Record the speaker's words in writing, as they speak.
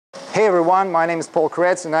Hey everyone, my name is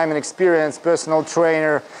Kretz and I'm an experienced personal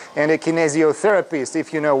trainer and a kinesiotherapist,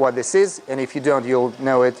 if you know what this is, and if you don't, you'll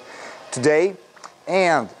know it today.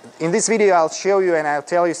 And in this video I'll show you and I'll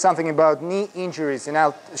tell you something about knee injuries, and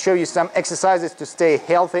I'll show you some exercises to stay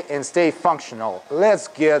healthy and stay functional. Let's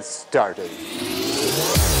get started.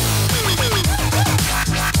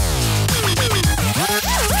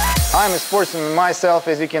 I'm a sportsman myself,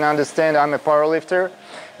 as you can understand. I'm a powerlifter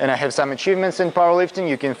and I have some achievements in powerlifting.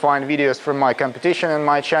 You can find videos from my competition on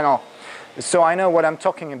my channel, so I know what I'm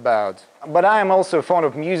talking about. But I am also fond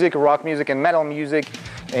of music, rock music and metal music,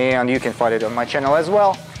 and you can find it on my channel as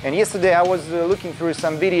well. And yesterday I was looking through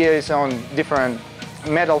some videos on different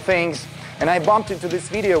metal things, and I bumped into this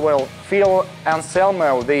video where Phil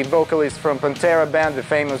Anselmo, the vocalist from Pantera band, the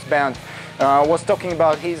famous band, was talking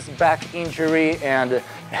about his back injury and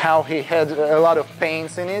how he had a lot of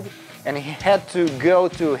pains in it, and he had to go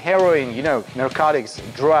to heroin, you know, narcotics,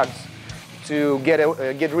 drugs, to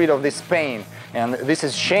get rid of this pain. And this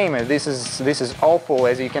is shame, and this is awful,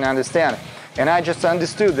 as you can understand. And I just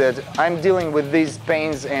understood that I'm dealing with these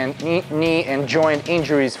pains and knee and joint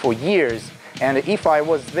injuries for years, and if I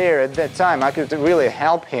was there at that time, I could really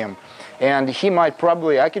help him. And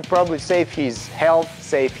I could probably save his health,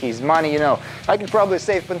 save his money, you know. I could probably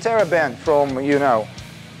save Pantera band from, you know,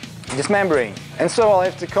 dismembering. And so I'll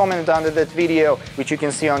have to comment under that video, which you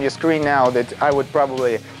can see on your screen now, that I would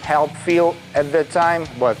probably help Phil at that time.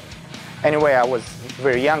 But anyway, I was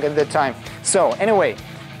very young at that time. So anyway,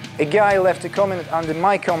 a guy left a comment under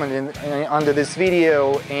my comment under this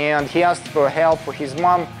video, and he asked for help for his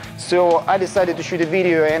mom. So I decided to shoot a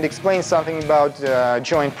video and explain something about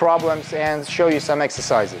joint problems and show you some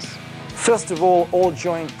exercises. First of all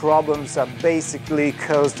joint problems are basically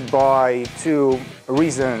caused by two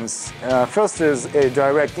reasons. First is a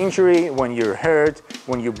direct injury, when you're hurt,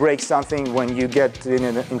 when you break something, when you get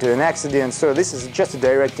into an accident. So this is just a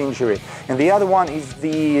direct injury. And the other one is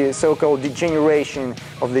the so-called degeneration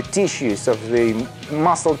of the tissues, of the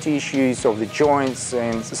muscle tissues, of the joints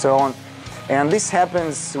and so on. And this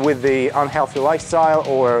happens with the unhealthy lifestyle,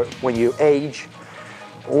 or when you age,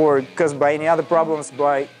 or caused by any other problems,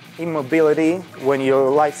 by immobility, when your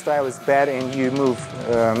lifestyle is bad and you move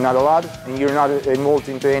not a lot and you're not involved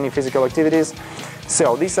into any physical activities.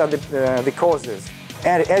 So these are the causes.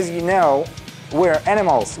 And as you know, we're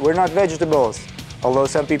animals, we're not vegetables, although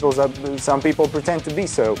some people pretend to be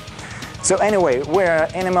so. So anyway, we're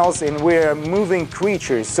animals and we're moving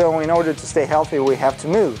creatures, so in order to stay healthy we have to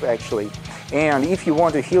move, actually. And if you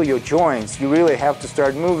want to heal your joints, you really have to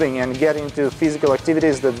start moving and get into physical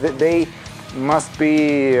activities that they must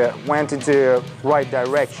be went into the right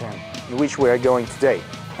direction, in which we are going today.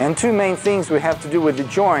 And two main things we have to do with the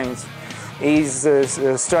joints is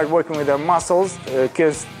start working with our muscles,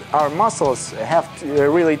 because our muscles have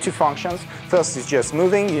really two functions. First is just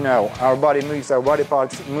moving, you know, our body moves, our body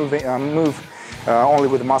parts move only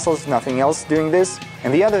with the muscles, nothing else doing this.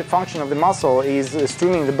 And the other function of the muscle is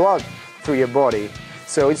streaming the blood through your body.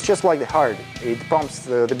 So it's just like the heart, it pumps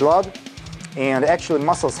the blood. And actually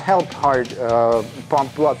muscles help heart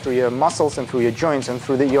pump blood through your muscles and through your joints and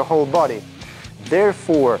through your whole body.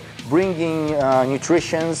 Therefore, bringing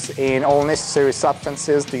nutritions and all necessary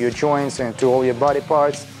substances to your joints and to all your body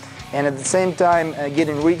parts, and at the same time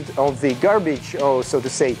getting rid of the garbage, or so to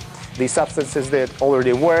say, the substances that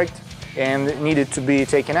already worked and needed to be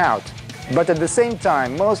taken out. But at the same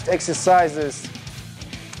time, most exercises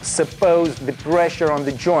suppose the pressure on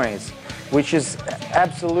the joints, which is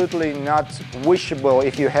absolutely not wishable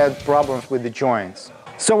if you had problems with the joints.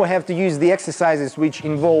 So we have to use the exercises which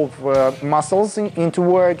involve muscles into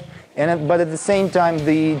work, but at the same time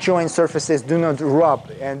the joint surfaces do not rub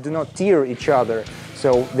and do not tear each other,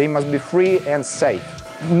 so they must be free and safe.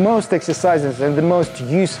 Most exercises and the most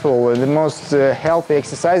useful and the most healthy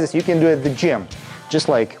exercises you can do at the gym, just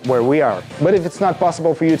like where we are. But if it's not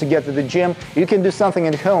possible for you to get to the gym, you can do something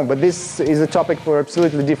at home, but this is a topic for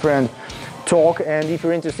absolutely different talk, and if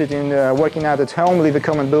you're interested in working out at home, leave a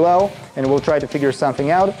comment below and we'll try to figure something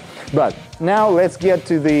out. But now let's get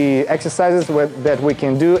to the exercises that we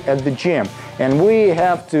can do at the gym, and we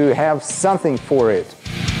have to have something for it.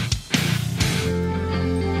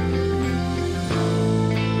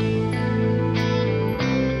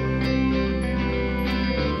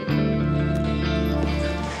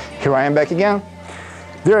 Here I am back again.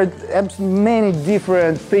 There are many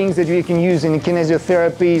different things that you can use in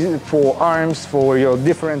kinesiotherapy for arms, for your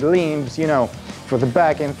different limbs, you know, for the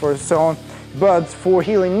back and for so on. But for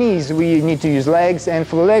healing knees, we need to use legs, and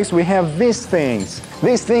for the legs we have these things.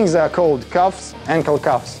 These things are called cuffs, ankle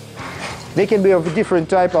cuffs. They can be of a different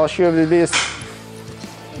type. I'll show you this.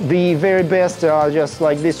 The very best are just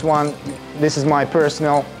like this one. This is my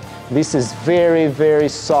personal. This is very, very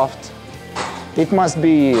soft. It must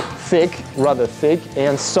be thick, rather thick,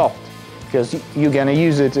 and soft, because you're gonna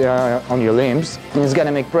use it on your limbs. And it's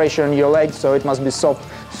gonna make pressure on your legs, so it must be soft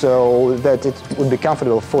so that it would be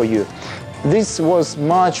comfortable for you. This was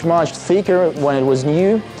much, much thicker when it was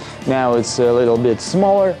new. Now it's a little bit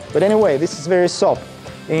smaller, but anyway, this is very soft.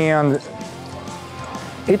 And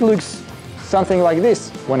it looks something like this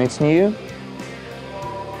when it's new.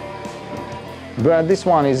 But this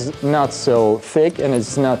one is not so thick, and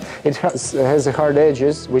it has hard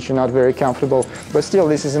edges, which are not very comfortable, but still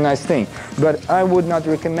this is a nice thing. But I would not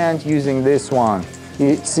recommend using this one.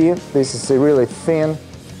 You see, this is a really thin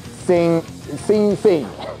thing.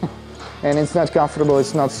 And it's not comfortable,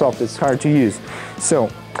 it's not soft, it's hard to use. So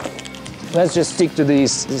let's just stick to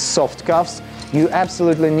these soft cuffs. You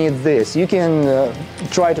absolutely need this. You can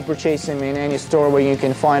try to purchase them in any store where you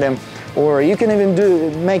can find them, or you can even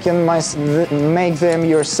make them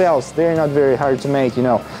yourselves. They're not very hard to make, you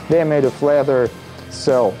know. They're made of leather,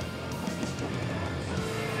 so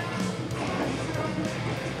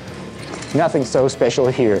nothing so special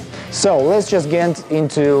here. So let's just get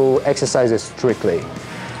into exercises strictly.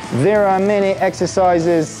 There are many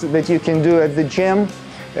exercises that you can do at the gym.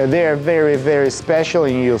 They're very, very special,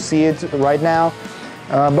 and you'll see it right now.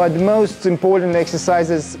 But the most important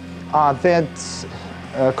exercises are that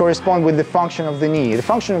correspond with the function of the knee. The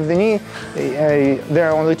function of the knee, there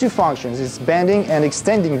are only two functions. It's bending and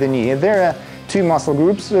extending the knee. There are two muscle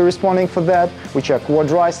groups responding for that, which are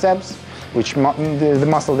quadriceps, which the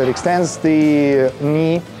muscle that extends the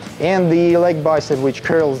knee, and the leg bicep, which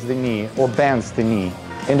curls the knee or bends the knee.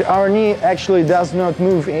 And our knee actually does not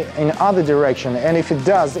move in other direction, and if it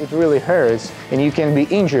does, it really hurts and you can be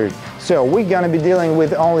injured. So we're gonna be dealing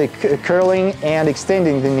with only curling and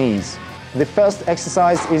extending the knees. The first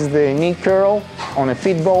exercise is the knee curl on a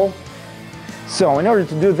feet ball. So in order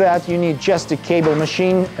to do that, you need just a cable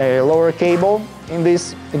machine, a lower cable in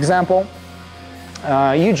this example.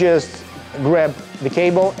 You just grab the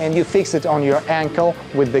cable and you fix it on your ankle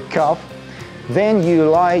with the cuff. Then you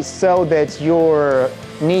lie so that your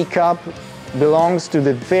knee cup belongs to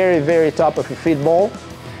the very, very top of your feet ball,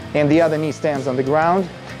 and the other knee stands on the ground.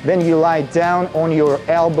 Then you lie down on your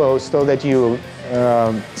elbow so that you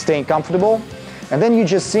stay comfortable, and then you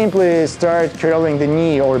just simply start curling the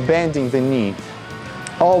knee or bending the knee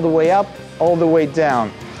all the way up, all the way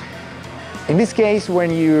down. In this case,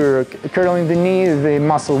 when you're curling the knee, the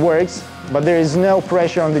muscle works, but there is no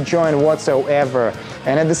pressure on the joint whatsoever.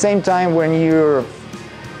 And at the same time, when you're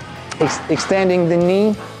extending the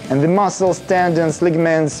knee, and the muscles, tendons,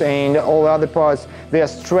 ligaments, and all other parts, they are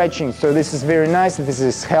stretching. So this is very nice, this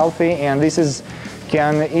is healthy, and this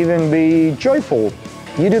can even be joyful.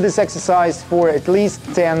 You do this exercise for at least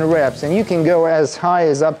 10 reps, and you can go as high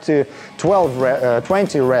as up to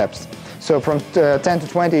 20 reps. So from 10 to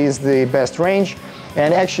 20 is the best range.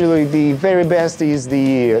 And actually the very best is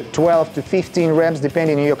the 12 to 15 reps,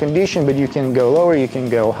 depending on your condition, but you can go lower, you can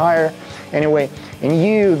go higher. Anyway, and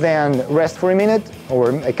you then rest for a minute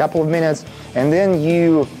or a couple of minutes, and then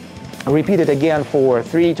you repeat it again for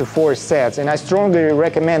 3 to 4 sets. And I strongly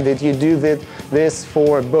recommend that you do this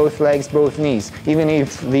for both legs, both knees, even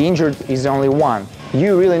if the injured is only one.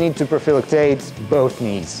 You really need to prophylactate both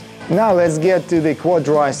knees. Now let's get to the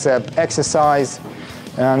quadricep exercise.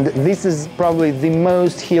 And this is probably the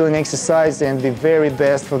most healing exercise and the very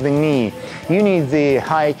best for the knee. You need the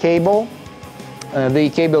high cable.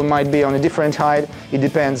 The cable might be on a different height. It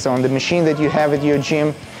depends on the machine that you have at your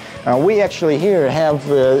gym. We actually here have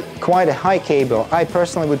quite a high cable. I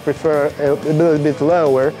personally would prefer a little bit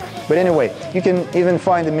lower, but anyway, you can even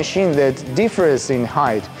find a machine that differs in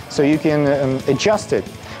height, so you can adjust it.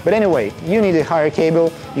 But anyway, you need a higher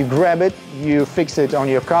cable, you grab it, you fix it on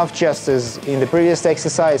your cuff just as in the previous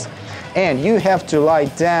exercise, and you have to lie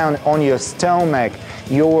down on your stomach,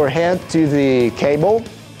 your head to the cable,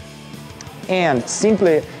 and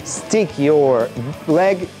simply stick your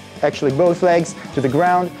leg, actually both legs, to the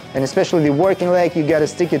ground, and especially the working leg, you gotta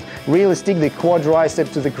really stick the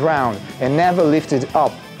quadricep to the ground and never lift it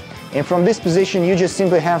up. And from this position, you just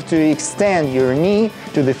simply have to extend your knee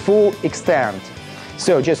to the full extent.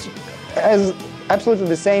 So just absolutely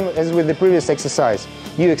the same as with the previous exercise.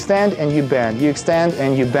 You extend and you bend, you extend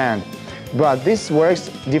and you bend. But this works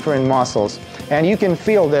different muscles. And you can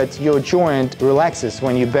feel that your joint relaxes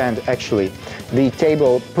when you bend actually. The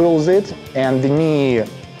cable pulls it and the knee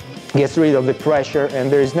gets rid of the pressure, and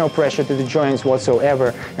there is no pressure to the joints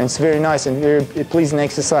whatsoever. And it's very nice and very pleasing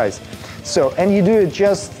exercise. So, and you do it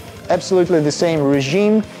just absolutely the same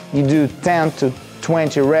regime. You do 10 to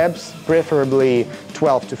 20 reps, preferably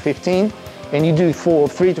 12 to 15, and you do for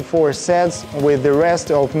 3 to 4 sets with the rest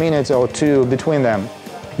of minute or two between them.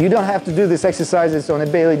 You don't have to do these exercises on a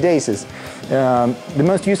daily basis. The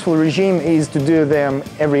most useful regime is to do them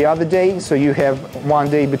every other day, so you have one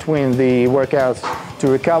day between the workouts to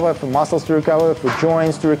recover, for muscles to recover, for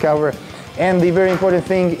joints to recover. And the very important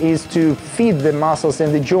thing is to feed the muscles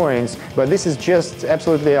and the joints, but this is just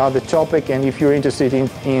absolutely other topic, and if you're interested in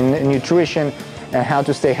nutrition and how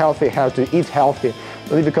to stay healthy, how to eat healthy,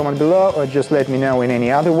 leave a comment below or just let me know in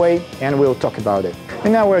any other way and we'll talk about it.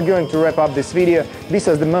 And now we're going to wrap up this video. These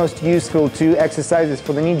are the most useful 2 exercises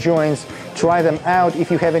for the knee joints. Try them out.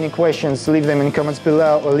 If you have any questions, leave them in comments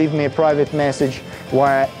below or leave me a private message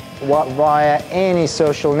via any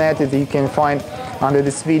social net that you can find under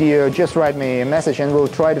this video. Just write me a message and we'll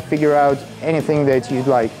try to figure out anything that you'd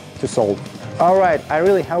like to solve. Alright, I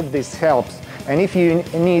really hope this helps. And if you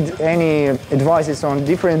need any advices on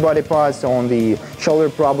different body parts, on the shoulder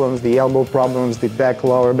problems, the elbow problems, the back,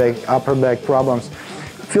 lower back, upper back problems,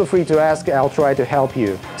 feel free to ask. I'll try to help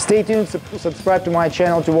you. Stay tuned, subscribe to my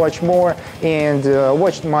channel to watch more, and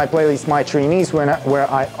watch my playlist, My Trainees, where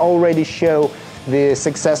I already show the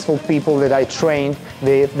successful people that I trained,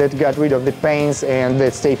 that got rid of the pains and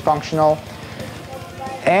that stay functional.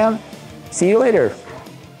 And see you later.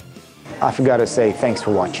 I forgot to say thanks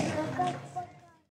for watching.